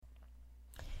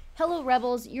Hello,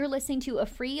 Rebels. You're listening to a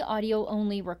free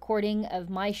audio-only recording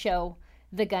of my show,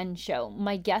 The Gun Show.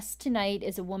 My guest tonight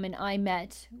is a woman I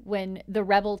met when the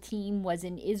Rebel team was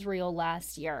in Israel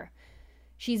last year.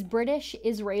 She's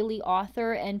British-Israeli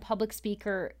author and public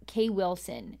speaker Kay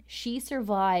Wilson. She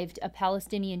survived a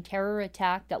Palestinian terror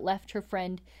attack that left her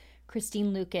friend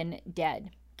Christine Lucan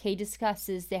dead. Kay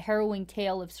discusses the harrowing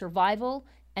tale of survival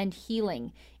and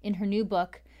healing in her new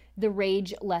book, The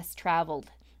Rage Less Traveled.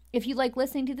 If you like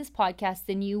listening to this podcast,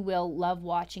 then you will love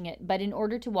watching it. But in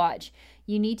order to watch,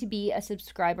 you need to be a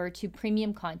subscriber to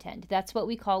premium content. That's what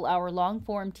we call our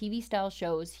long-form TV-style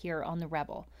shows here on The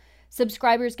Rebel.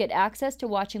 Subscribers get access to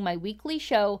watching my weekly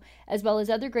show, as well as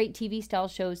other great TV-style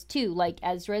shows too, like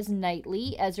Ezra's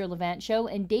Nightly, Ezra Levant Show,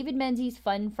 and David Menzies'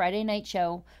 fun Friday night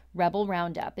show, Rebel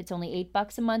Roundup. It's only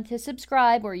 $8 a month to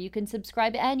subscribe, or you can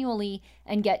subscribe annually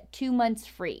and get 2 months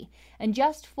free. And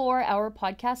just for our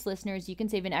podcast listeners, you can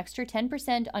save an extra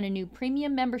 10% on a new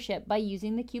premium membership by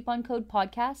using the coupon code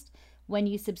podcast when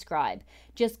you subscribe.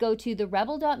 Just go to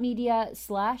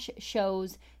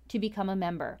therebel.media/shows to become a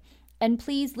member. And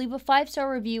please leave a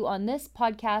 5-star review on this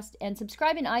podcast and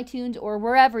subscribe in iTunes or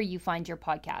wherever you find your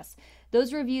podcasts.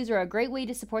 Those reviews are a great way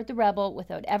to support The Rebel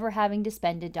without ever having to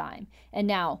spend a dime. And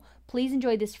now, please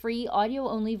enjoy this free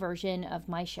audio-only version of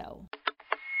my show.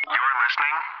 You're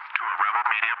listening to a Rebel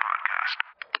Media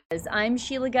podcast. I'm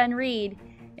Sheila Gunn Reid,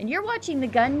 and you're watching The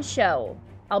Gun Show,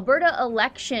 Alberta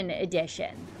Election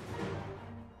Edition.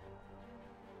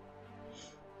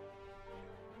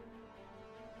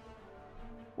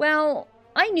 Well,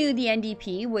 I knew the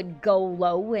NDP would go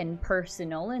low and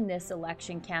personal in this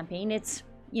election campaign. It's,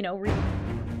 you can't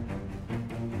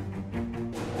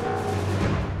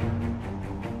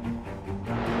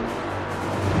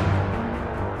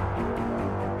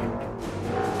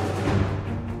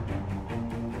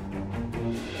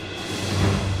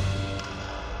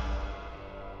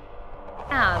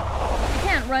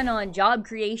run on job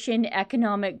creation,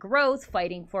 economic growth,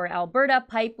 fighting for Alberta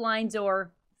pipelines,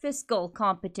 or fiscal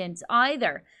competence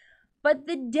either. But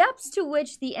the depths to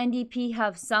which the NDP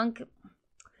have sunk,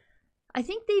 I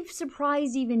think they've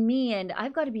surprised even me, and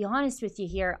I've got to be honest with you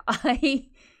here. I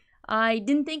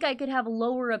didn't think I could have a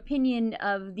lower opinion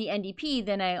of the NDP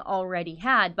than I already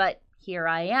had, but here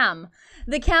I am.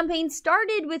 The campaign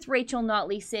started with Rachel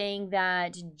Notley saying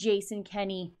that Jason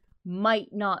Kenney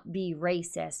might not be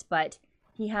racist, but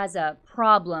he has a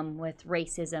problem with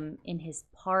racism in his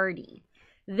party.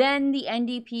 Then the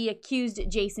NDP accused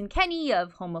Jason Kenney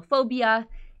of homophobia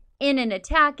in an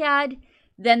attack ad.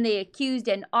 Then they accused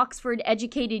an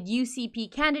Oxford-educated UCP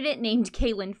candidate named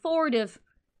Caelan Ford of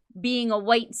being a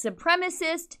white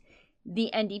supremacist.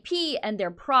 The NDP and their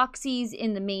proxies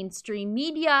in the mainstream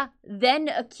media then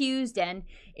accused an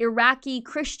Iraqi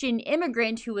Christian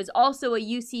immigrant who was also a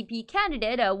UCP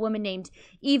candidate, a woman named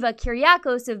Eva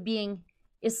Kyriakos, of being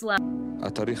Islam.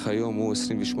 التاريخ يوم هو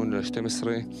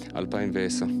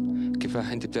 28/12/2010.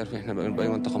 كفاح انت بتعرفي احنا بأي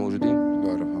منطقة موجودين؟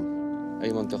 بعرفها.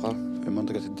 أي منطقة؟ في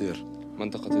منطقة الدير.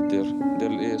 منطقة الدير.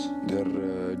 دير الإيش؟ دير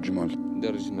الجمال.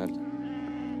 دير الجمال.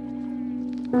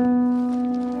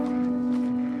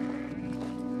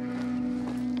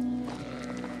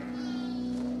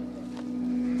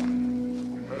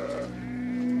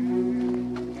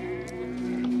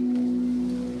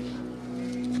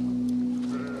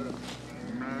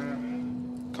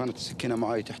 كانت السكينة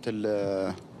معي تحت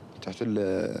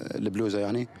البلوزة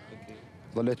يعني.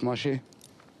 ظليت ماشي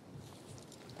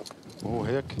وهو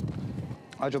هيك.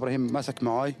 اجى ابراهيم مسك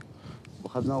معي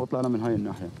واخذناه وطلعنا من هاي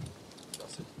الناحية.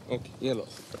 اوكي يلا.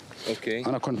 اوكي.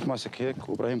 انا كنت ماسك هيك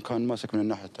وابراهيم كان ماسك من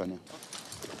الناحية الثانية.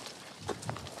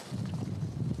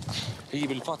 هي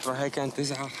بالفترة هاي كانت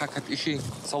تزعق، حكت إشي،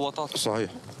 صوتات.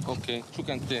 صحيح. اوكي، شو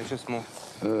كانت شو اسمه؟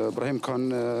 ابراهيم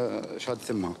كان شاد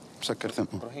ثمها، مسكر ثمها.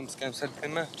 ابراهيم كان مسكر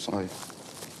ثمها؟ صحيح.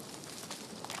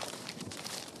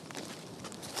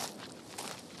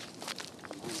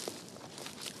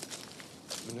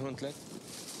 من هون ثلاث؟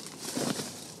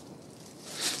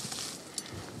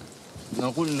 بدنا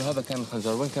نقول إنه هذا كان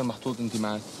الخنجر، وين كان محطوط أنت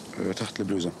معك؟ تحت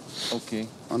البلوزة. اوكي.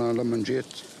 انا لما جيت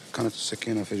كانت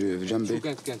السكينة في جنبي. شو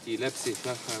كانت لابسة؟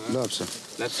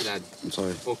 لابسة العادي.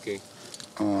 صحيح. اوكي.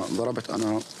 ضربت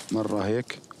انا مرة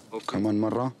هيك. أوكي. كمان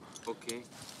مرة. اوكي.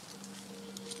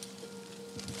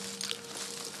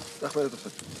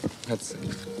 هات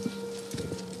السكين.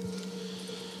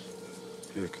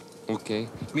 هيك. اوكي.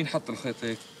 مين حط الخيط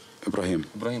هيك؟ ابراهيم.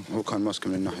 هو كان ماسك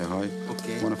من الناحية هاي.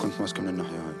 اوكي. وانا كنت ماسك من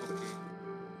الناحية هاي.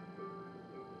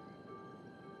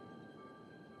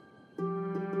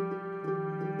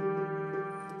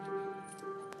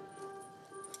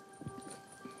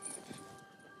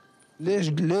 ليش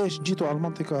جيتوا على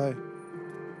المنطقة هاي؟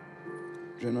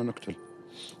 جينا نقتل.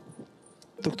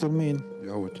 دكتور مين؟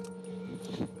 يعود.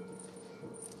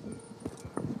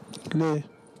 ليه؟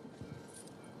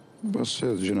 بس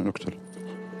جينا نقتل.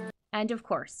 And of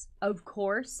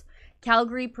course,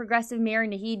 Calgary Progressive Mayor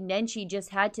Naheed Nenshi just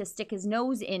had to stick his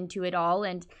nose into it all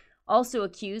and also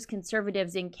accuse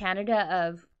Conservatives in Canada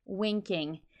of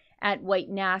winking at white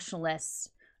nationalists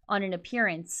on an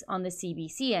appearance on the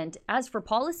CBC. And as for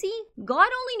policy, God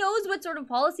only knows what sort of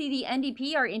policy the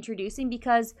NDP are introducing,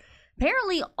 because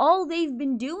apparently all they've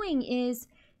been doing is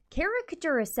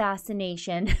character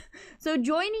assassination. So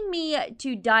joining me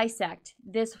to dissect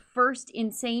this first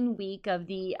insane week of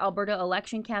the Alberta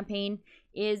election campaign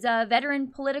is a veteran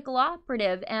political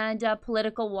operative and a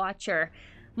political watcher,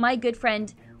 my good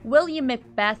friend William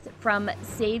McBeth from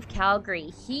Save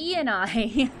Calgary. He and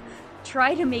I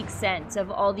try to make sense of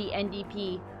all the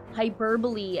NDP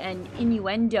hyperbole and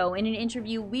innuendo in an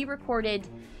interview we recorded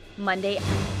Monday.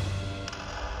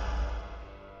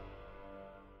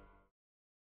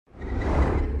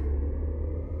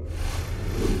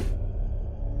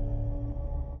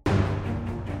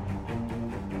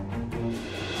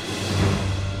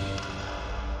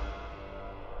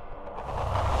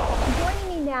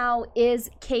 Now is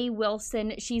Kay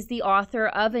Wilson. She's the author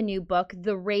of a new book,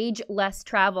 The Rage Less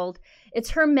Traveled. It's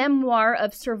her memoir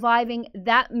of surviving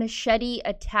that machete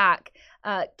attack.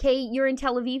 Kay, you're in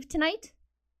Tel Aviv tonight?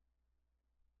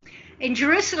 In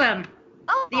Jerusalem.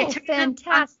 Oh, the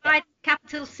fantastic.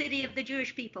 Capital city of the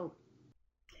Jewish people.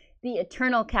 The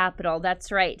eternal capital,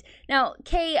 that's right. Now,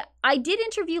 Kay, I did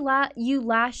interview you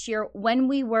last year when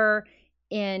we were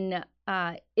in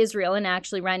Israel, and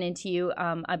actually ran into you,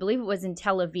 I believe it was in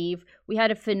Tel Aviv. We had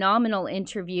a phenomenal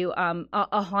interview,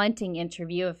 a haunting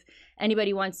interview. If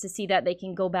anybody wants to see that, they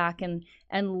can go back and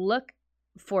look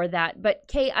for that. But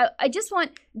Kay, I just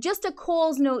want just a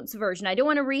Coles Notes version. I don't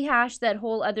want to rehash that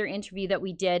whole other interview that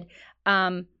we did.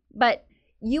 But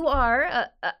you are,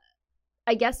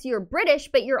 I guess you're British,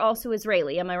 but you're also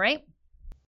Israeli. Am I right?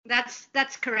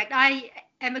 That's correct. I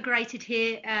emigrated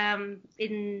here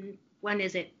in, when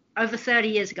is it? Over 30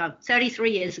 years ago,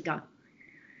 33 years ago.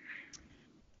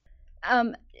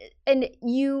 And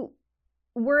you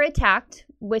were attacked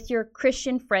with your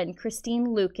Christian friend,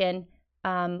 Christine Lucan,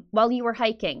 while you were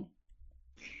hiking.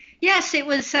 Yes, it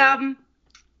was, on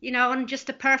just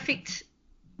a perfect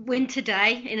winter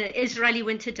day, in an Israeli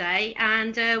winter day.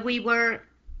 And we were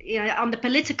on the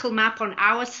political map on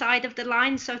our side of the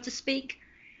line, so to speak.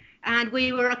 And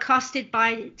we were accosted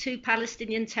by two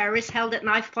Palestinian terrorists held at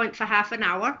knife point for half an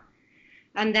hour.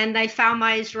 And then they found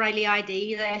my Israeli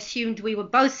ID. They assumed we were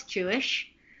both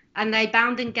Jewish. And they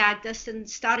bound and gagged us and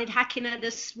started hacking at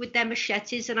us with their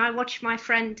machetes. And I watched my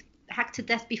friend hacked to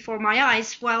death before my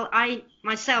eyes, while I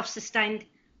myself sustained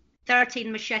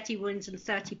 13 machete wounds and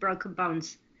 30 broken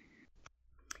bones.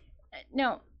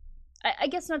 Now, I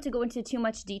guess not to go into too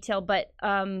much detail, but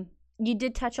you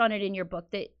did touch on it in your book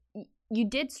that you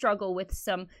did struggle with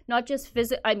some, not just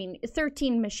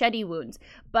 13 machete wounds,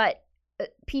 but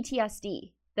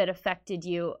PTSD that affected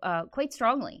you quite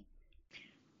strongly.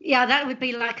 Yeah, that would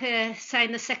be like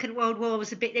saying the Second World War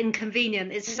was a bit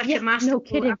inconvenient. It's such a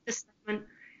masterful understatement.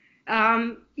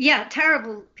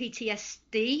 Terrible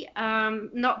PTSD,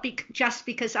 not just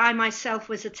because I myself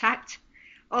was attacked,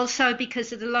 also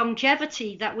because of the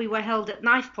longevity that we were held at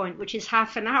knife point, which is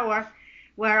half an hour,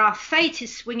 where our fate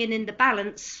is swinging in the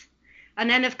balance. And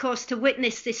then, of course, to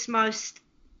witness this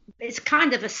it's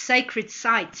kind of a sacred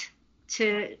sight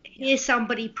to hear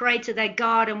somebody pray to their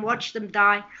God and watch them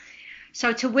die.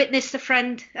 So to witness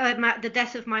the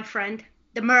death of my friend,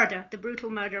 the brutal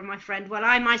murder of my friend, while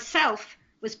I myself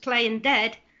was playing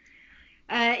dead,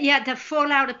 the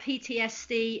fallout of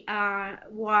PTSD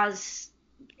was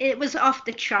off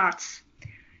the charts.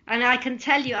 And I can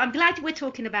tell you, I'm glad we're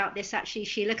talking about this actually,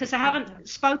 Sheila, because I haven't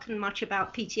spoken much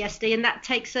about PTSD, and that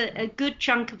takes a good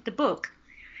chunk of the book.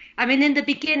 I mean, in the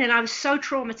beginning, I was so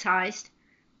traumatized.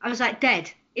 I was like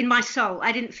dead in my soul.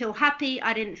 I didn't feel happy.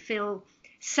 I didn't feel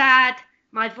sad.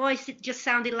 My voice, it just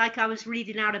sounded like I was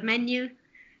reading out a menu.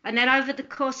 And then over the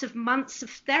course of months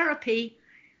of therapy,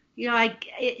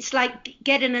 it's like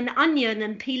getting an onion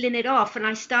and peeling it off. And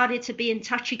I started to be in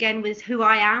touch again with who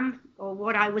I am, or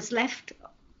what I was left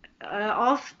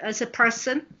of as a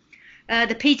person.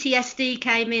 The PTSD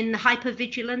came in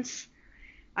hypervigilance.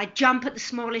 I jump at the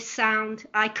smallest sound.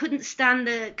 I couldn't stand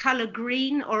the color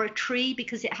green or a tree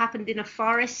because it happened in a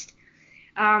forest.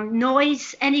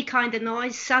 Noise, any kind of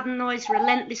noise, sudden noise,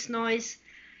 relentless noise.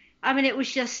 I mean, it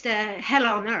was just hell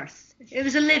on earth. It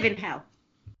was a living hell.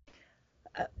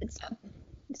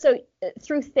 So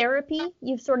through therapy,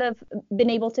 you've sort of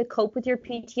been able to cope with your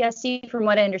PTSD. From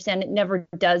what I understand, it never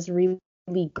does relapse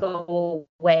go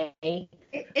away.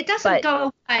 It doesn't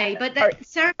go away, but that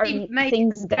certainly made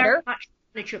things it better? very much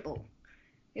manageable.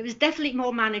 It was definitely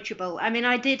more manageable. I mean,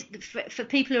 I did, for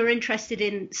people who are interested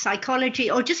in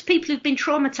psychology or just people who've been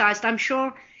traumatized, I'm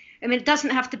sure, I mean, it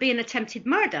doesn't have to be an attempted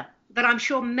murder, but I'm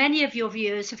sure many of your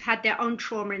viewers have had their own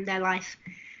trauma in their life.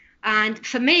 And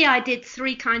for me, I did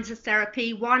 3 kinds of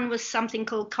therapy. One was something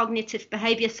called cognitive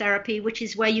behavior therapy, which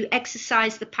is where you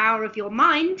exercise the power of your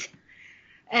mind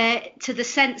to the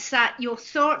sense that your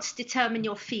thoughts determine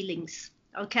your feelings.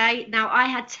 Okay. Now, I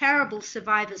had terrible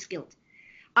survivor's guilt.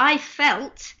 I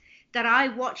felt that I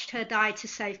watched her die to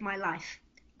save my life.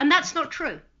 And that's not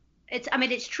true.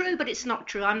 It's true, but it's not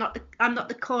true. I'm not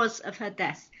the cause of her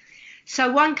death.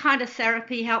 So one kind of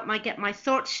therapy helped me get my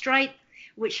thoughts straight,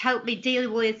 which helped me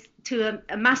deal with, to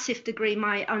a massive degree,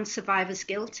 my own survivor's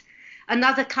guilt.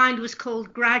 Another kind was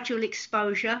called gradual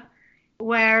exposure,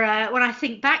 where when I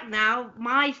think back now,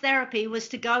 my therapy was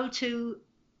to go to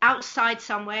outside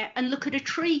somewhere and look at a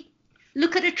tree.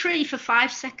 Look at a tree for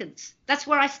 5 seconds. That's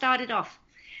where I started off.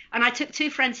 And I took 2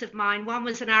 friends of mine. One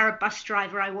was an Arab bus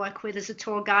driver I work with as a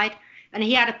tour guide, and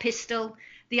he had a pistol.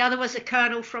 The other was a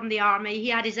colonel from the army. He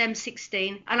had his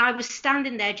M16. And I was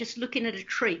standing there just looking at a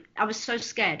tree. I was so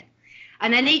scared.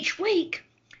 And then each week,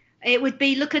 it would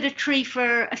be look at a tree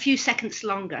for a few seconds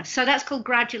longer. So that's called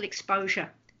gradual exposure.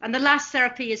 And the last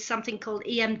therapy is something called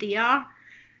EMDR.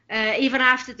 Even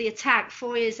after the attack,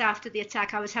 4 years after the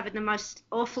attack, I was having the most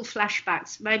awful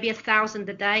flashbacks, maybe 1,000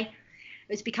 a day.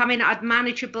 It was becoming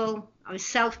unmanageable. I was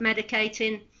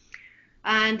self-medicating.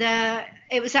 And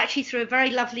it was actually through a very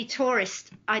lovely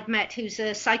tourist I'd met who's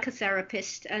a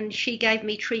psychotherapist, and she gave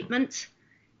me treatment.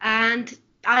 And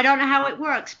I don't know how it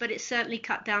works, but it certainly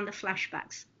cut down the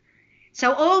flashbacks.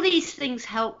 So all these things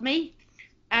helped me.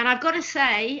 And I've got to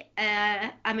say,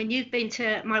 I mean, you've been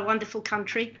to my wonderful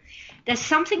country. There's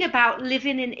something about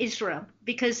living in Israel,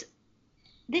 because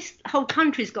this whole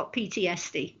country's got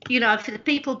PTSD. You know, for the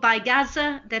people by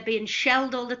Gaza, they're being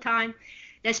shelled all the time.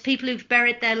 There's people who've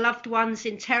buried their loved ones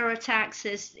in terror attacks.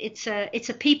 It's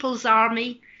a people's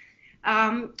army.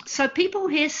 So people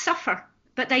here suffer,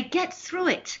 but they get through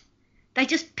it. They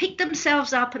just pick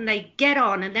themselves up and they get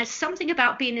on. And there's something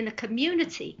about being in a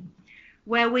community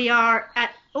where we are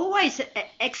at always an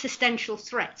existential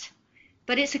threat,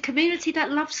 but it's a community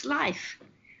that loves life.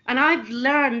 And I've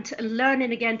learned and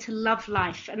learning again to love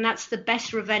life, and that's the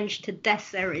best revenge to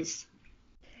death there is.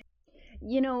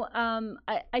 You know,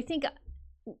 I think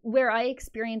where I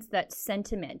experienced that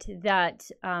sentiment that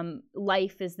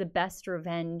life is the best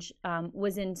revenge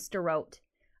was in Sderot.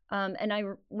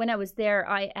 And when I was there,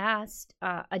 I asked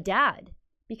a dad,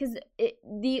 because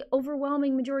the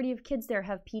overwhelming majority of kids there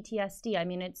have PTSD. I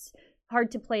mean, it's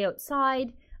hard to play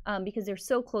outside because they're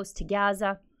so close to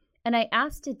Gaza. And I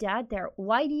asked a dad there,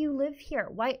 why do you live here?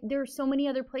 Why? There are so many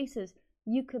other places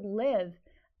you could live.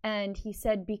 And he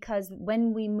said, because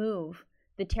when we move,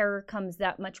 the terror comes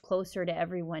that much closer to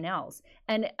everyone else.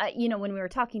 And, you know, when we were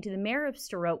talking to the mayor of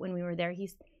Sderot when we were there,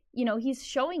 he's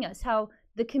showing us how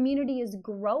the community is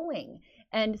growing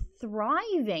and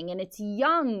thriving, and it's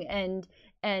young and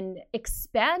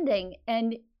expanding.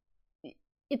 And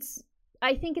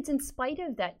I think it's in spite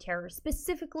of that terror,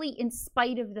 specifically in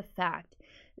spite of the fact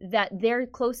that their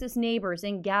closest neighbors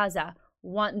in Gaza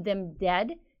want them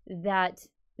dead, that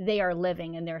they are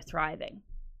living and they're thriving.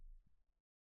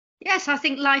 Yes, I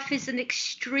think life is an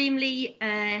extremely,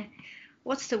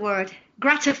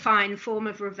 gratifying form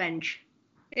of revenge.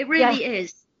 It really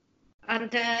is.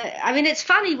 And I mean, it's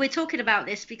funny we're talking about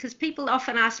this because people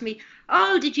often ask me,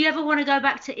 oh, did you ever want to go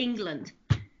back to England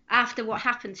after what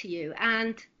happened to you?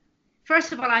 And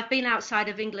first of all, I've been outside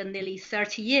of England nearly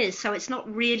 30 years, so it's not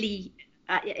really,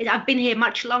 I've been here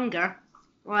much longer.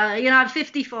 Well, you know, I'm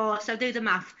 54, so do the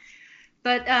math.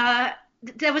 But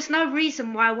there was no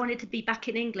reason why I wanted to be back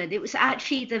in England. It was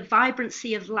actually the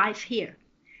vibrancy of life here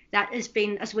that has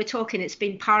been, as we're talking, it's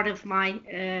been part of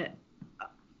my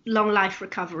long life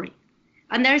recovery.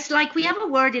 And there's we have a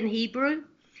word in Hebrew.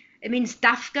 It means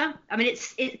dafka. I mean,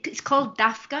 it's called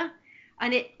dafka,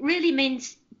 and it really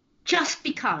means just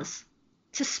because,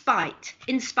 to spite,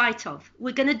 in spite of.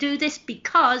 We're going to do this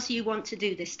because you want to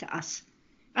do this to us.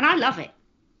 And I love it.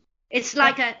 It's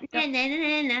like a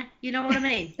na, you know what I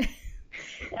mean?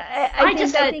 I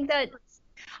think that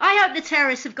I hope the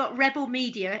terrorists have got rebel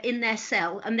media in their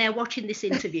cell and they're watching this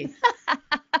interview.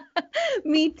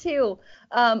 Me too.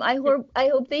 I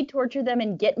hope they torture them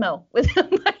in Gitmo with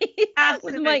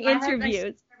my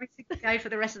interviews every single day for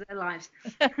the rest of their lives.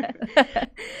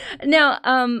 Now,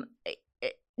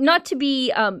 not to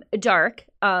be dark,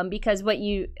 because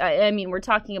we're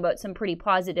talking about some pretty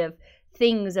positive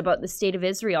things about the state of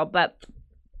Israel, but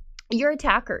your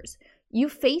attackers, you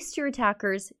faced your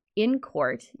attackers in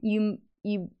court. You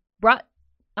brought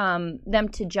them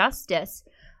to justice,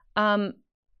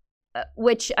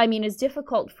 which, I mean, is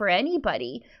difficult for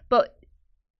anybody, but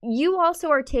you also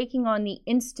are taking on the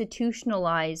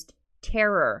institutionalized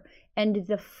terror and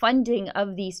the funding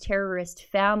of these terrorist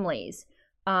families.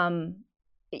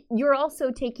 You're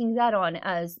also taking that on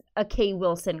as a Kay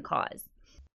Wilson cause.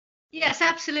 Yes,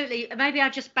 absolutely. Maybe I'll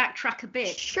just backtrack a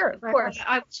bit. Sure, of course.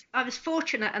 I was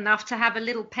fortunate enough to have a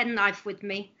little penknife with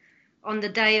me on the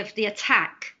day of the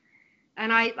attack.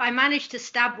 And I managed to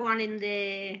stab one in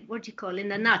the, in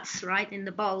the nuts, right? In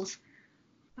the balls.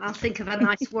 I'll think of a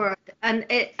nice word. And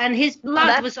his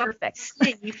blood was on his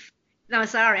sleeve. No,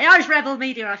 sorry. I was Rebel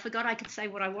Media. I forgot I could say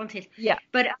what I wanted. Yeah.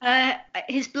 But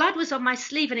his blood was on my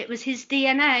sleeve, and it was his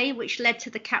DNA which led to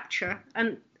the capture.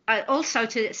 And also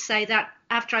to say that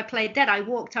after I played dead, I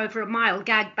walked over a mile,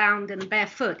 gag bound and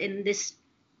barefoot, in this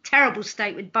terrible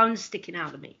state with bones sticking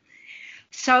out of me.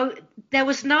 So there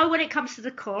was when it comes to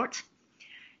the court,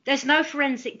 there's no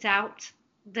forensic doubt.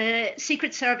 The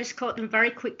Secret Service caught them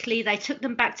very quickly. They took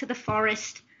them back to the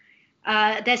forest.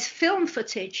 There's film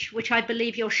footage, which I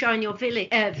believe you're showing your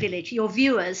your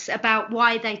viewers, about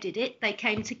why they did it. They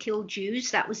came to kill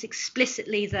Jews. That was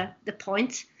explicitly the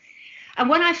point. And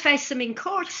when I faced them in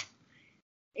court,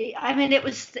 I mean, it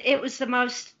was the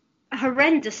most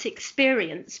horrendous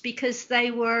experience, because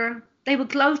they were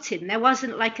gloating. There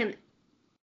wasn't like an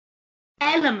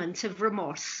element of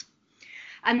remorse.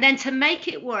 And then to make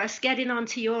it worse, getting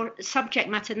onto your subject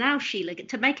matter now, Sheila,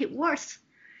 to make it worse,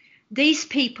 these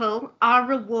people are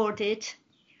rewarded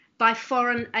by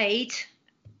foreign aid.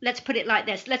 Let's put it like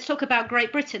this. Let's talk about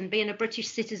Great Britain, being a British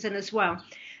citizen as well.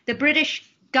 The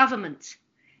British government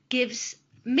gives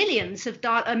millions of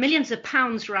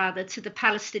pounds rather to the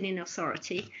Palestinian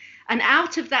Authority. And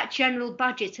out of that general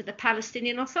budget of the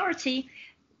Palestinian Authority,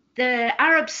 the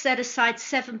Arabs set aside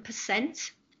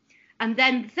 7%. And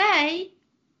then the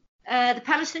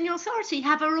Palestinian Authority,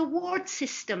 have a reward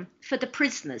system for the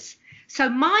prisoners. So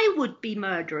my would-be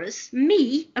murderers,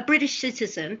 me, a British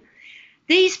citizen,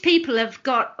 these people have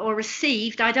got or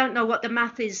received, I don't know what the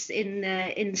math is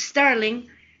in sterling,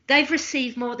 they've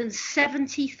received more than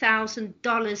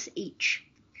 $70,000 each.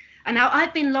 And now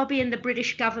I've been lobbying the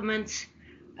British government.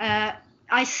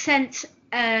 I sent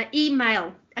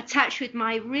email attached with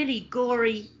my really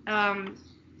gory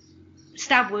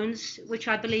stab wounds, which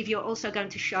I believe you're also going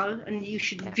to show, and you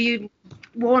should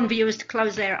warn viewers to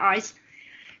close their eyes.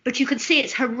 But you can see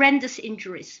it's horrendous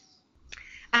injuries.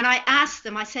 And I asked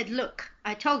them, I said, look,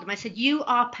 I told them, I said, you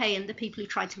are paying the people who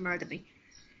tried to murder me.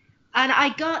 And I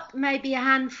got maybe a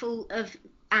handful of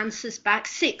answers back,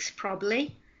 6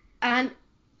 probably. And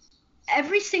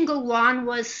every single one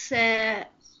was,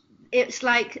 it's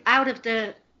like out of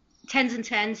the tens and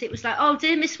tens, it was like, oh,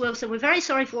 dear Miss Wilson, we're very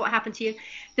sorry for what happened to you.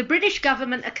 The British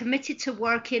government are committed to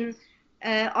working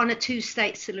on a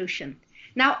 2-state solution.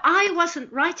 Now, I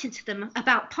wasn't writing to them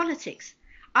about politics.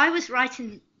 I was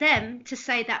writing them to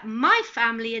say that my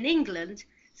family in England,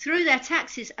 through their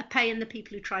taxes, are paying the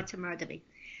people who tried to murder me.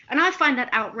 And I find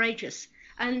that outrageous.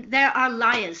 And there are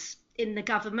liars in the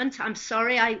government. I'm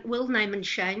sorry, I will name and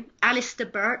shame. Alistair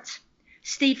Burt,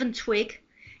 Stephen Twigg.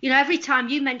 You know, every time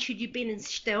you mentioned you've been in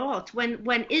Sderot,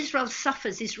 when Israel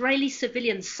suffers, Israeli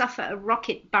civilians suffer a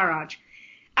rocket barrage,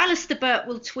 Alistair Burt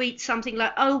will tweet something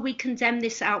like, oh, we condemn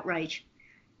this outrage.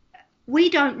 We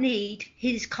don't need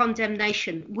his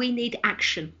condemnation. We need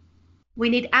action. We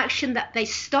need action that they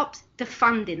stop the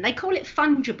funding. They call it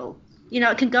fungible. You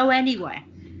know, it can go anywhere.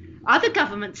 Other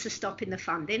governments are stopping the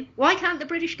funding. Why can't the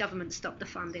British government stop the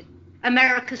funding?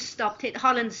 America stopped it.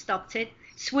 Holland stopped it.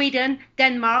 Sweden,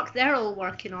 Denmark, they're all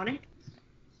working on it.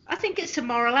 I think it's a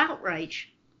moral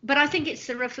outrage. But I think it's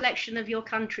a reflection of your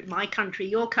country, my country,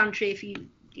 your country, if you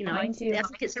know. I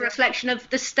think it's a reflection of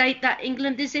the state that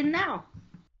England is in now.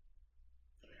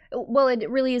 Well, it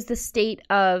really is the state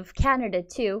of Canada,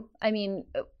 too. I mean,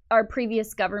 our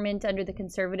previous government under the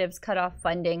Conservatives cut off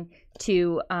funding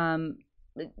to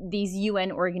these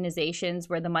UN organizations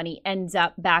where the money ends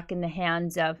up back in the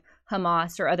hands of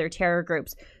Hamas or other terror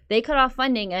groups. They cut off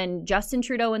funding, and Justin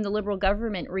Trudeau and the Liberal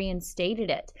government reinstated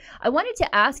it. I wanted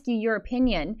to ask you your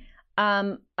opinion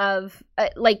of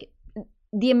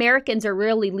the Americans are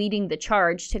really leading the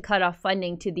charge to cut off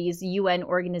funding to these UN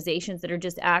organizations that are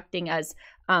just acting as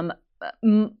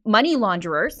money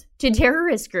launderers to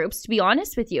terrorist groups, to be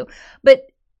honest with you. But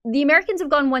the Americans have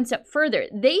gone one step further.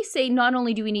 They say not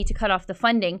only do we need to cut off the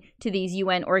funding to these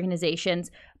UN organizations,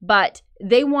 but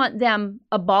they want them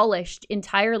abolished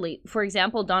entirely. For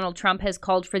example, Donald Trump has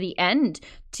called for the end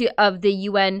of the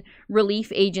UN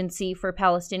Relief Agency for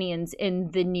Palestinians in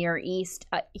the Near East.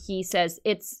 He says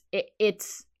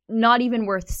it's not even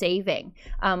worth saving.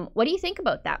 What do you think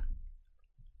about that?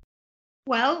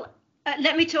 Well,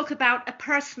 let me talk about a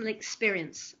personal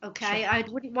experience, okay? Sure. I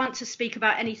wouldn't want to speak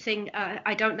about anything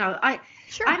I don't know. I'm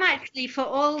actually,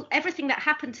 for everything that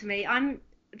happened to me, I'm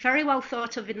very well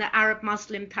thought of in the Arab,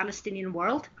 Muslim, Palestinian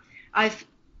world. I've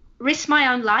risked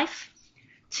my own life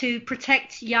to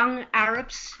protect young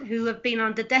Arabs who have been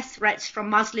under death threats from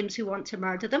Muslims who want to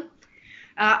murder them.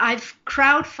 I've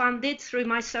crowdfunded through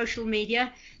my social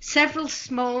media several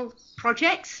small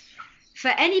projects for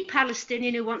any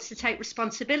Palestinian who wants to take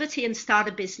responsibility and start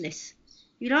a business,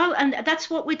 and that's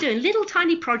what we're doing, little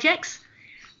tiny projects.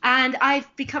 And I've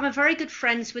become a very good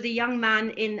friends with a young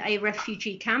man in a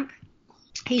refugee camp.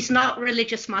 He's not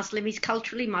religious Muslim, he's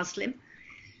culturally Muslim.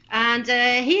 And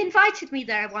he invited me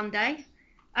there one day,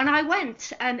 and I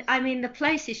went. And I mean, the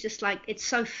place is just like, it's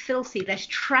so filthy, there's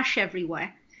trash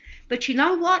everywhere. But you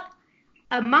know what?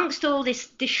 Amongst all this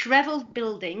disheveled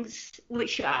buildings,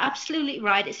 which are absolutely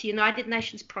right, it's a United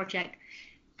Nations project,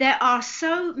 there are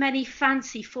so many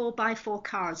fancy 4x4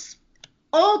 cars,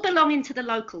 all belonging to the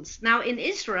locals. Now, in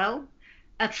Israel,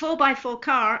 a 4x4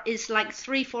 car is like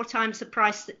 3-4 times the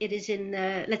price that it is in,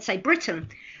 let's say, Britain.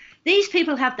 These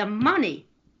people have the money.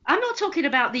 I'm not talking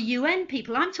about the UN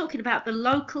people. I'm talking about the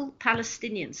local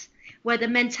Palestinians, where the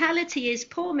mentality is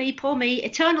poor me,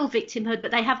 eternal victimhood, but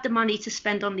they have the money to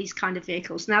spend on these kind of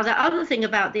vehicles. Now, the other thing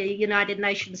about the United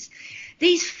Nations,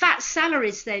 these fat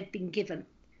salaries they've been given,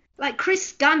 like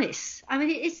Chris Gunnis, I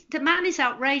mean, the man is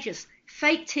outrageous.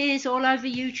 Fake tears all over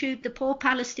YouTube, the poor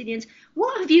Palestinians.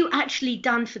 What have you actually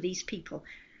done for these people?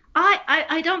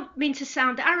 I don't mean to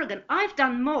sound arrogant. I've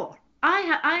done more.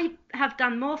 I have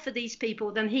done more for these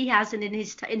people than he has in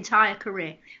his entire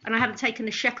career, and I haven't taken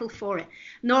a shekel for it,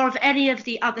 nor of any of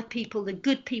the other people, the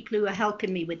good people who are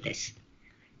helping me with this.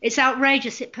 It's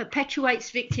outrageous. It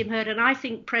perpetuates victimhood, and I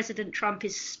think President Trump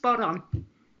is spot on.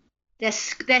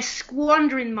 They're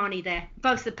squandering money there,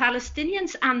 both the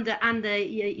Palestinians and the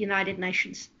United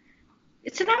Nations.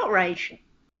 It's an outrage.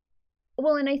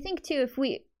 Well, and I think too,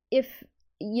 if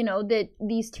that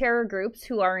these terror groups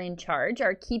who are in charge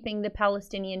are keeping the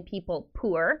Palestinian people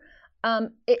poor,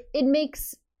 it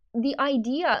makes the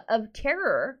idea of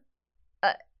terror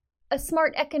a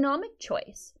smart economic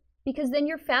choice, because then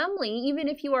your family, even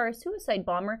if you are a suicide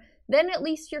bomber, then at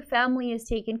least your family is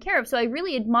taken care of. So I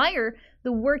really admire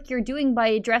the work you're doing by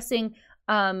addressing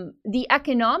the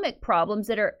economic problems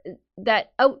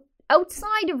that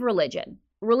outside of religion.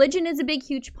 Religion is a big,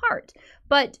 huge part,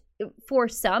 but for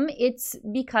some, it's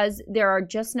because there are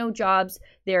just no jobs.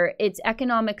 It's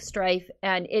economic strife,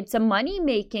 and it's a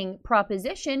money-making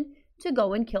proposition to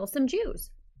go and kill some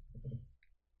Jews.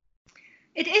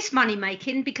 It is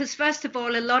money-making because, first of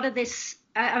all, a lot of this,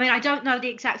 I don't know the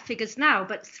exact figures now,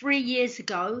 but 3 years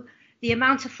ago, the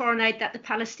amount of foreign aid that the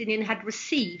Palestinian had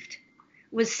received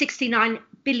was $69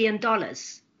 billion,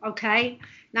 okay?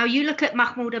 Now, you look at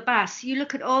Mahmoud Abbas, you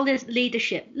look at all this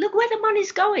leadership, look where the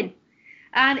money's going.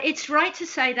 And it's right to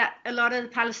say that a lot of the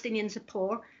Palestinians are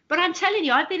poor, but I'm telling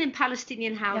you, I've been in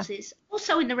Palestinian houses,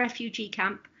 also in the refugee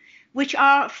camp, which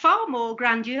are far more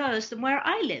grandiose than where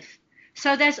I live.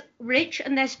 So there's rich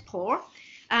and there's poor.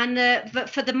 And but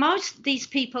for the most, these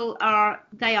people are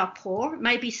poor.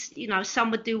 Maybe,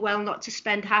 some would do well not to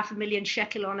spend 500,000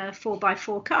 shekel on a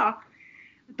 4x4 car.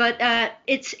 But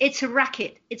it's a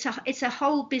racket. It's a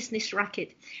whole business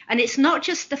racket. And it's not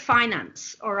just the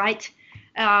finance, all right?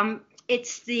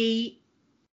 It's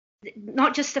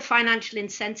not just the financial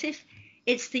incentive,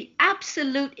 it's the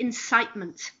absolute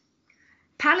incitement.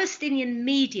 Palestinian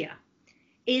media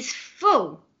is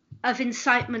full of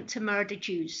incitement to murder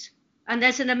Jews. And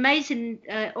there's an amazing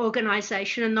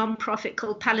organization, a non-profit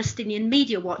called Palestinian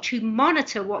Media Watch, who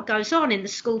monitor what goes on in the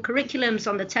school curriculums,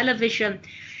 on the television.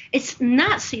 It's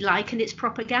Nazi-like and it's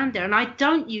propaganda, and I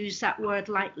don't use that word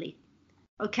lightly.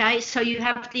 Okay, so you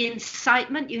have the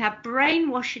incitement, you have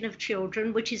brainwashing of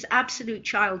children, which is absolute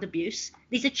child abuse.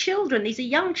 These are children, these are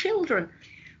young children.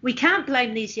 We can't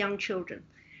blame these young children.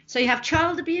 So you have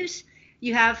child abuse,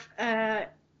 you have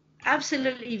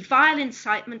absolutely vile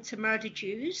incitement to murder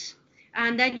Jews,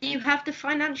 and then you have the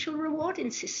financial rewarding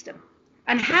system.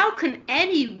 And how can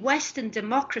any Western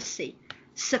democracy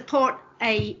support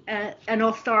an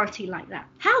authority like that?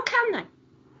 How can they?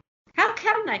 How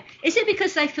can they? Is it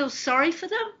because they feel sorry for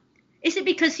them? Is it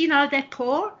because, they're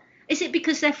poor? Is it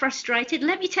because they're frustrated?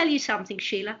 Let me tell you something,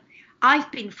 Sheila. I've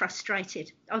been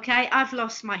frustrated, okay? I've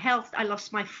lost my health. I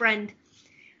lost my friend.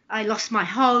 I lost my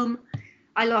home.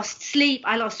 I lost sleep.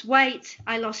 I lost weight.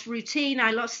 I lost routine.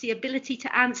 I lost the ability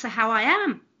to answer how I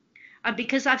am. And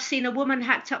because I've seen a woman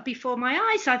hacked up before my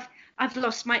eyes, I've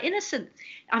lost my innocence.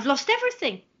 I've lost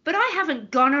everything. But I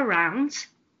haven't gone around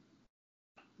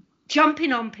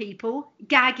jumping on people,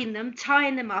 gagging them,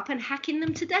 tying them up and hacking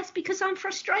them to death because I'm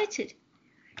frustrated.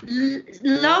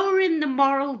 Lowering the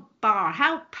moral bar.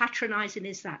 How patronizing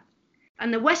is that?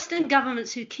 And the Western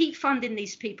governments who keep funding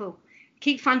these people,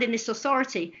 keep funding this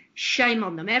authority, shame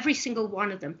on them, every single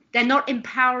one of them. They're not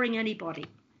empowering anybody.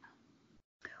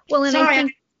 Well, and sorry, I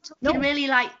think I'm talking really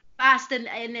like fast and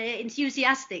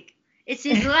enthusiastic. It's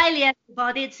Israeli,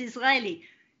 everybody, it's Israeli.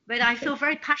 But I feel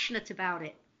very passionate about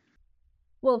it.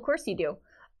 Well, of course you do.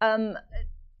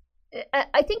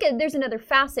 I think there's another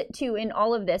facet too in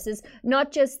all of this, is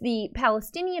not just the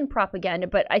Palestinian propaganda,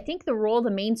 but I think the role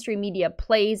the mainstream media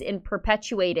plays in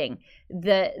perpetuating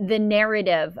the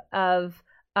narrative of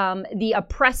the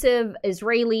oppressive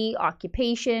Israeli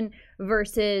occupation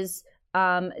versus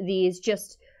these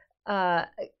just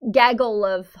gaggle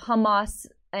of Hamas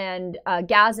and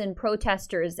Gazan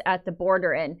protesters at the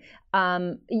border. And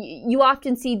you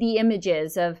often see the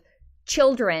images of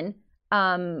children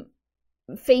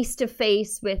face to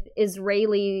face with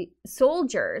Israeli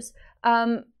soldiers.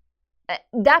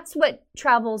 That's what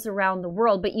travels around the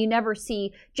world, but you never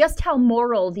see just how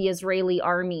moral the Israeli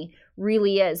army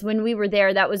really is. When we were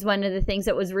there, that was one of the things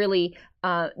that was really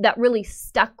that really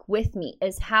stuck with me,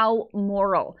 is how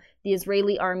moral the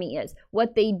Israeli army is,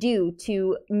 what they do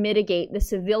to mitigate the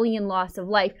civilian loss of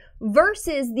life,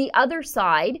 versus the other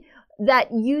side that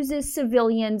uses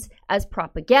civilians as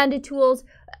propaganda tools.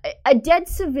 A dead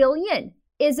civilian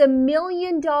is $1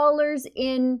 million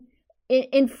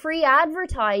in free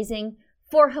advertising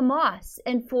for Hamas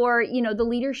and for, the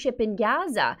leadership in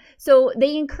Gaza. So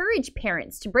they encourage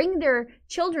parents to bring their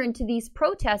children to these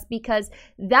protests, because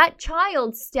that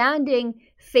child standing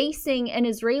facing an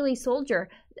Israeli soldier,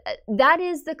 that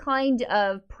is the kind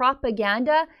of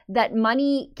propaganda that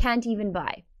money can't even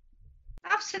buy.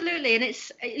 Absolutely. And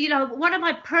it's, one of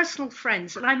my personal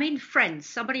friends, and I mean friends,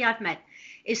 somebody I've met,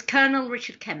 is Colonel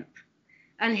Richard Kemp.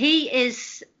 And he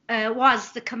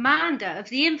was the commander of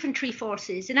the infantry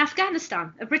forces in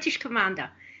Afghanistan, a British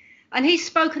commander. And he's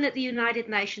spoken at the United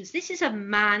Nations. This is a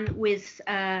man with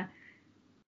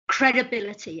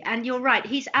credibility. And you're right,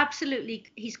 he's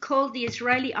called the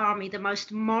Israeli army the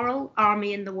most moral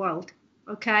army in the world.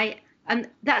 Okay? And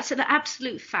that's an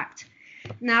absolute fact.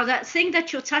 Now, that thing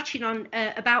that you're touching on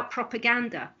about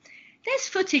propaganda, there's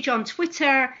footage on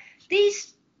Twitter.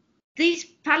 These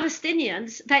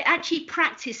Palestinians, they actually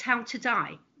practice how to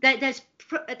die. There's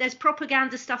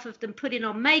propaganda stuff of them putting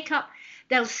on makeup.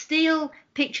 They'll steal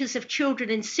pictures of children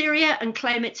in Syria and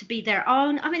claim it to be their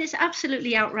own. I mean, it's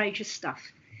absolutely outrageous stuff.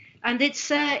 And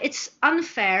it's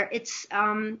unfair. It's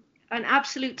an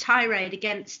absolute tirade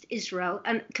against Israel.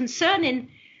 And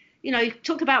concerning, you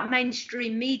talk about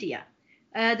mainstream media.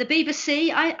 The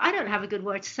BBC, I don't have a good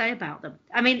word to say about them.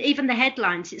 I mean, even the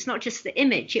headlines, it's not just the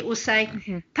image. It will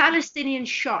say, Palestinian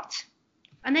shot.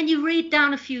 And then you read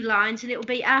down a few lines and it will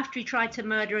be after he tried to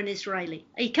murder an Israeli.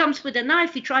 He comes with a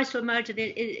knife, he tries to murder the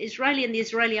Israeli, and the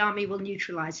Israeli army will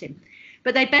neutralize him.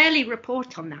 But they barely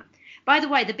report on that. By the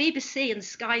way, the BBC and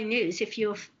Sky News, if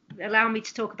you allow me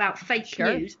to talk about fake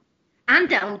news, and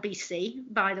LBC,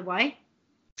 by the way,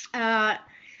 I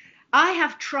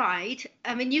have tried,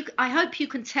 I hope you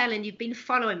can tell, and you've been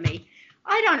following me,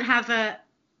 I don't have a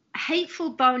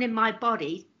hateful bone in my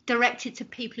body directed to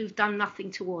people who've done nothing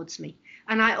towards me.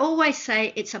 And I always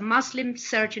say it's a Muslim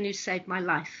surgeon who saved my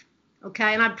life.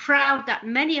 Okay, and I'm proud that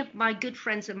many of my good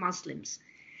friends are Muslims.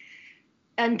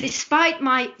 And despite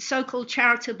my so-called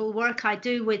charitable work I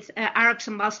do with Arabs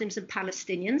and Muslims and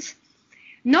Palestinians,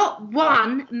 not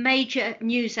one major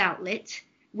news outlet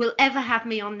will ever have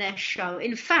me on their show.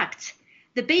 In fact,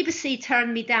 the BBC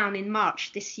turned me down in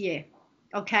March this year.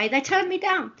 Okay, they turned me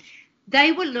down.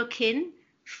 They were looking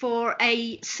for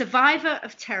a survivor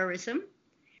of terrorism,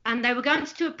 and they were going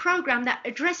to do a program that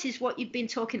addresses what you've been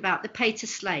talking about, the pay to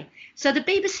slay. So the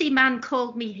BBC man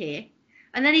called me here,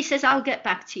 and then he says, I'll get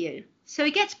back to you. So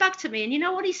he gets back to me, and you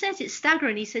know what he says? It's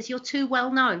staggering. He says, you're too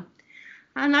well known.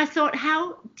 And I thought,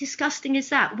 how disgusting is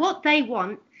that? What they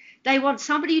want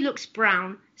somebody who looks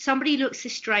brown, somebody who looks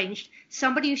estranged,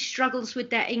 somebody who struggles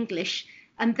with their English,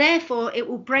 and therefore it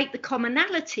will break the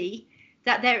commonality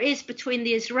that there is between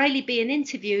the Israeli being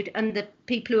interviewed and the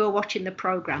people who are watching the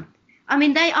program. I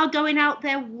mean, they are going out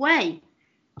their way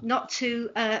not to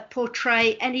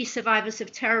portray any survivors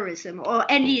of terrorism or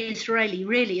any Israeli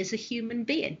really as a human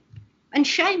being, and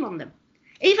shame on them.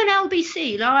 Even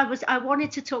LBC, I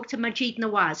wanted to talk to Majid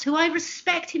Nawaz, who I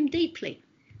respect him deeply.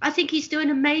 I think he's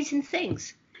doing amazing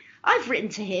things. I've written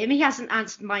to him. He hasn't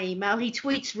answered my email. He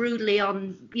tweets rudely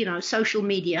on, social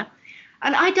media.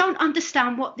 And I don't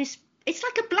understand it's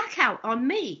like a blackout on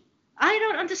me. I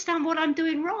don't understand what I'm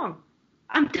doing wrong.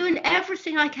 I'm doing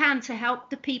everything I can to help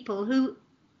the people who,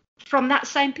 from that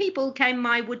same people, came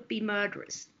my would-be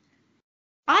murderers.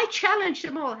 I challenge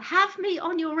them all. Have me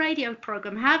on your radio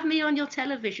program. Have me on your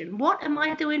television. What am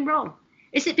I doing wrong?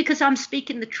 Is it because I'm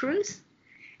speaking the truth?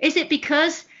 Is it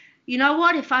because,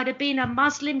 if I'd have been a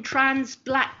Muslim, trans,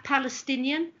 black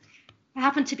Palestinian,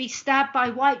 happened to be stabbed by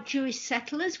white Jewish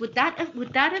settlers, would that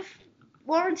have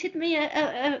warranted me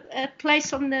a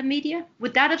place on the media?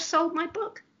 Would that have sold my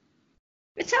book?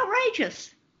 It's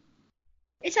outrageous.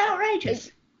 It's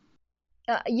outrageous.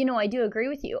 I do agree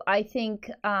with you. I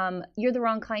think you're the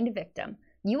wrong kind of victim.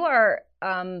 You are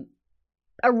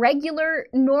a regular,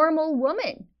 normal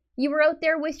woman. You were out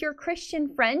there with your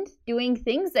Christian friend doing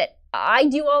things that I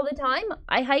do all the time.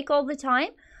 I hike all the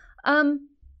time.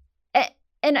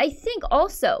 And I think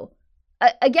also,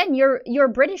 again, your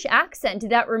British accent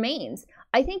that remains.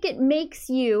 I think it makes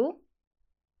you,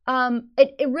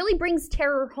 it really brings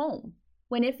terror home.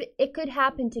 When if it could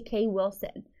happen to Kay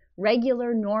Wilson,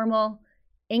 regular, normal,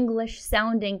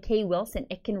 English-sounding Kay Wilson,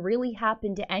 it can really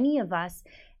happen to any of us.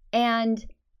 And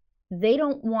they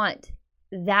don't want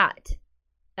that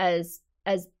as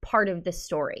part of the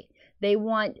story. They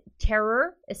want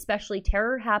terror, especially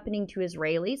terror happening to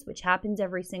Israelis, which happens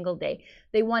every single day.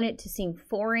 They want it to seem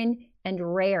foreign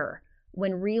and rare,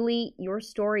 when really your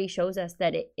story shows us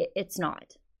that it's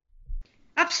not.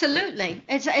 Absolutely.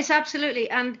 It's absolutely.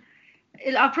 And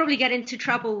I'll probably get into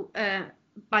trouble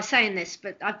by saying this,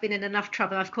 but I've been in enough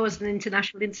trouble. I've caused an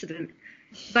international incident.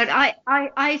 But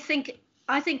I think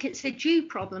it's a Jew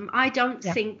problem. I don't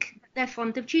think they're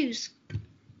fond of Jews.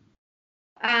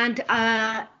 And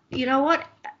you know what?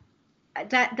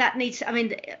 That needs,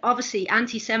 obviously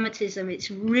anti-Semitism,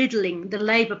 it's riddling the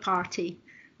Labour Party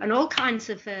and all kinds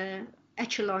of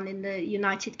echelon in the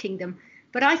United Kingdom.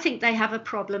 But I think they have a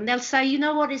problem. They'll say, you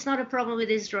know what, it's not a problem with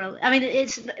Israel.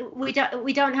 We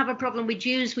don't have a problem with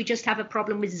Jews, we just have a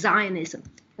problem with Zionism.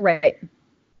 Right.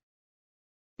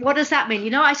 What does that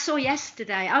mean? I saw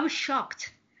yesterday, I was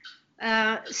shocked.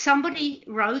 Somebody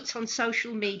wrote on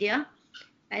social media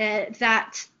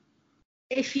that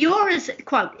if you're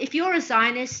a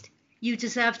Zionist, you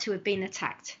deserve to have been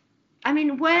attacked.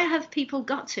 Where have people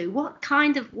got to? What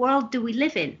kind of world do we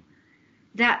live in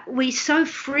that we so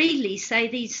freely say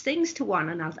these things to one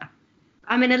another?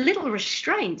 A little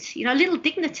restraint, a little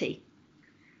dignity.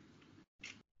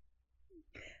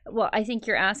 Well, I think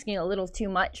you're asking a little too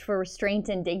much for restraint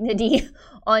and dignity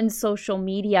on social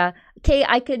media. Kay,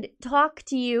 I could talk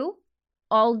to you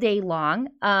all day long,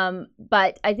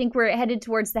 but I think we're headed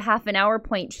towards the half an hour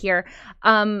point here.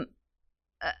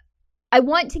 I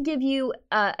want to give you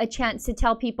a chance to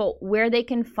tell people where they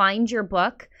can find your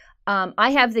book. I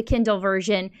have the Kindle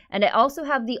version, and I also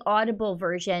have the Audible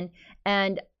version.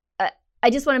 And I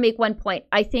just want to make one point.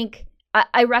 I think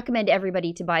I recommend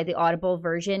everybody to buy the Audible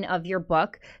version of your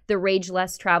book, The Rage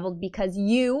Less Traveled, because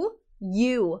you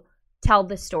tell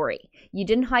the story. You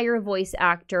didn't hire a voice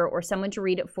actor or someone to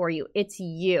read it for you. It's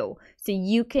you. So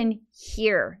you can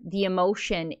hear the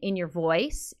emotion in your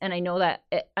voice. And I know that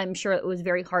I'm sure it was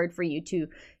very hard for you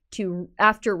to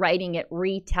after writing it,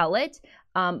 retell it.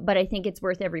 But I think it's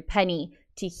worth every penny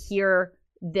to hear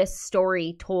this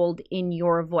story told in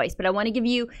your voice. But I want to give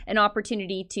you an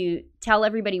opportunity to tell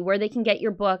everybody where they can get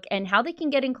your book and how they can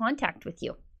get in contact with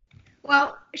you.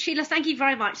 Well, Sheila, thank you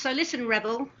very much. So listen,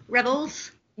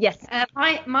 rebels. Yes.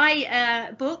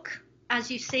 My book, as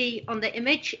you see on the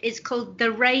image, is called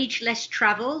The Rage Less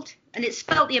Traveled, and it's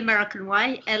spelled the American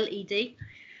way, LED.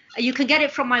 You can get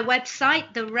it from my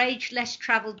website,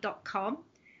 theragelesstraveled.com.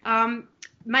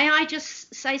 May I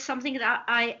just say something that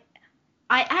I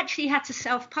actually had to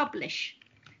self-publish,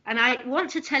 and I want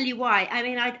to tell you why.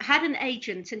 I had an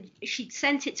agent, and she'd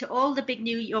sent it to all the big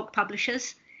New York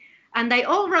publishers, and they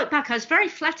all wrote back. I was very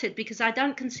flattered because I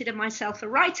don't consider myself a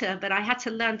writer, but I had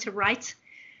to learn to write.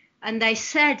 And they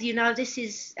said, this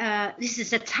is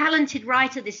a talented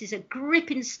writer. This is a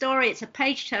gripping story. It's a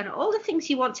page turner. All the things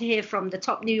you want to hear from the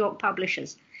top New York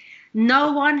publishers.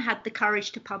 No one had the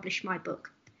courage to publish my book.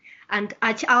 And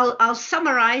I'll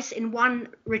summarize in one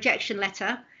rejection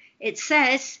letter. It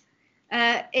says,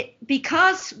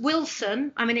 because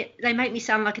Wilson, they make me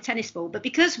sound like a tennis ball, but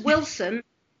because Wilson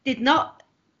did not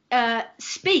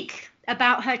speak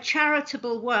about her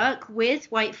charitable work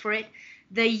with, wait for it,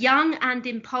 the young and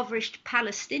impoverished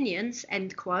Palestinians,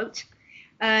 end quote,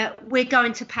 we're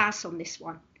going to pass on this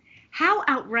one. How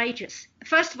outrageous.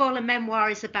 First of all, a memoir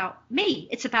is about me.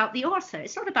 It's about the author.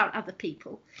 It's not about other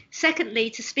people. Secondly,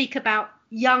 to speak about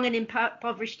young and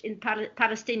impoverished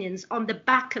Palestinians on the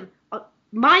back of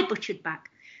my butchered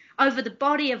back, over the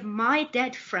body of my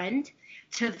dead friend,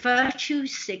 to virtue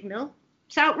signal.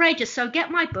 It's outrageous. So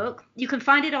get my book. You can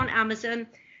find it on Amazon,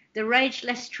 The Rage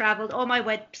Less Traveled, or my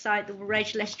website,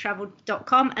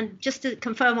 theragelesstraveled.com. And just to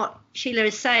confirm what Sheila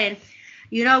is saying,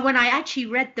 you know, when I actually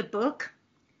read the book,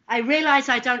 I realized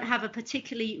I don't have a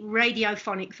particularly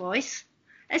radiophonic voice.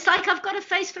 It's like I've got a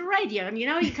face for radio, and you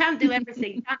know, you can't do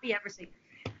everything, you can't be everything.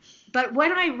 But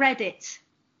when I read it,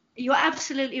 you're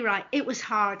absolutely right. It was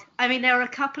hard. I mean, there were a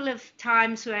couple of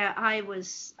times where I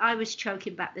was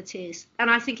choking back the tears, and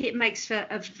I think it makes for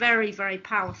a very, very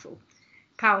powerful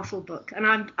book.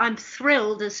 And I'm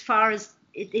thrilled as far as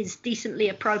it is decently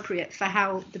appropriate for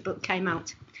how the book came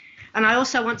out. And I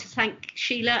also want to thank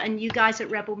Sheila and you guys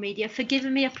at Rebel Media for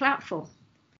giving me a platform.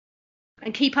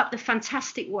 And keep up the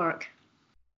fantastic work.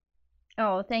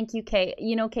 Oh, thank you, Kay.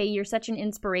 You know, Kay, you're such an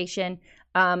inspiration.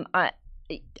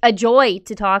 A joy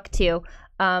to talk to.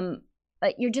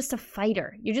 You're just a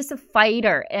fighter. You're just a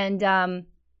fighter. And,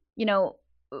 you know,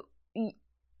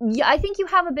 I think you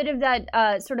have a bit of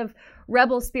that sort of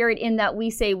rebel spirit in that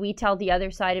we tell the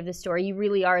other side of the story. You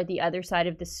really are the other side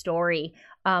of the story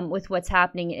with what's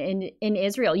happening in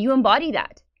Israel. You embody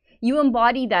that. You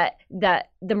embody that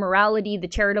the morality, the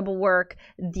charitable work,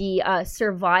 the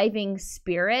surviving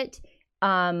spirit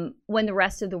when the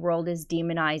rest of the world is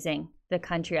demonizing the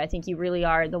country. I think you really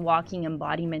are the walking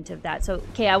embodiment of that. So,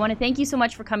 Kay, I want to thank you so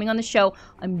much for coming on the show.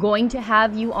 I'm going to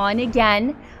have you on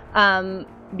again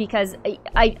because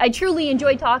I truly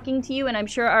enjoy talking to you, and I'm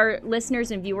sure our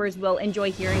listeners and viewers will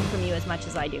enjoy hearing from you as much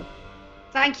as I do.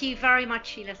 Thank you very much,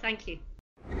 Sheila. Thank you.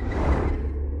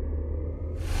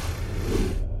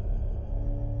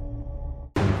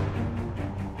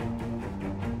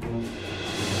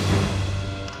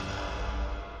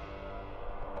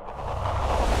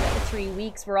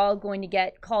 Weeks, we're all going to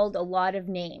get called a lot of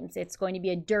names. It's going to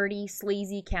be a dirty,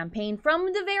 sleazy campaign from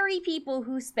the very people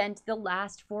who spent the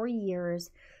last 4 years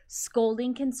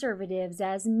scolding conservatives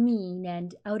as mean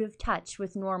and out of touch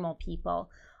with normal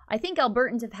people. I think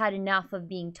Albertans have had enough of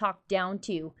being talked down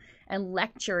to and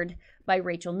lectured by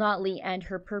Rachel Notley and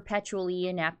her perpetually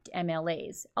inept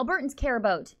MLAs. Albertans care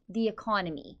about the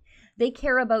economy. They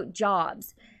care about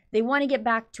jobs. They want to get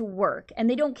back to work, and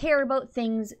they don't care about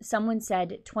things someone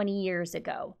said 20 years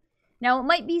ago. Now, it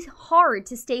might be hard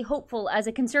to stay hopeful as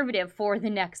a conservative for the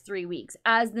next 3 weeks,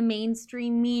 as the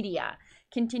mainstream media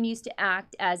continues to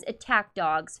act as attack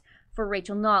dogs for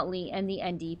Rachel Notley and the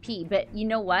NDP. But you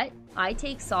know what? I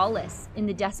take solace in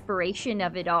the desperation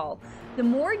of it all. The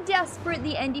more desperate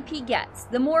the NDP gets,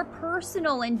 the more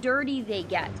personal and dirty they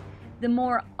get, the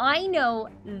more I know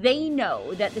they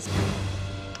know that this...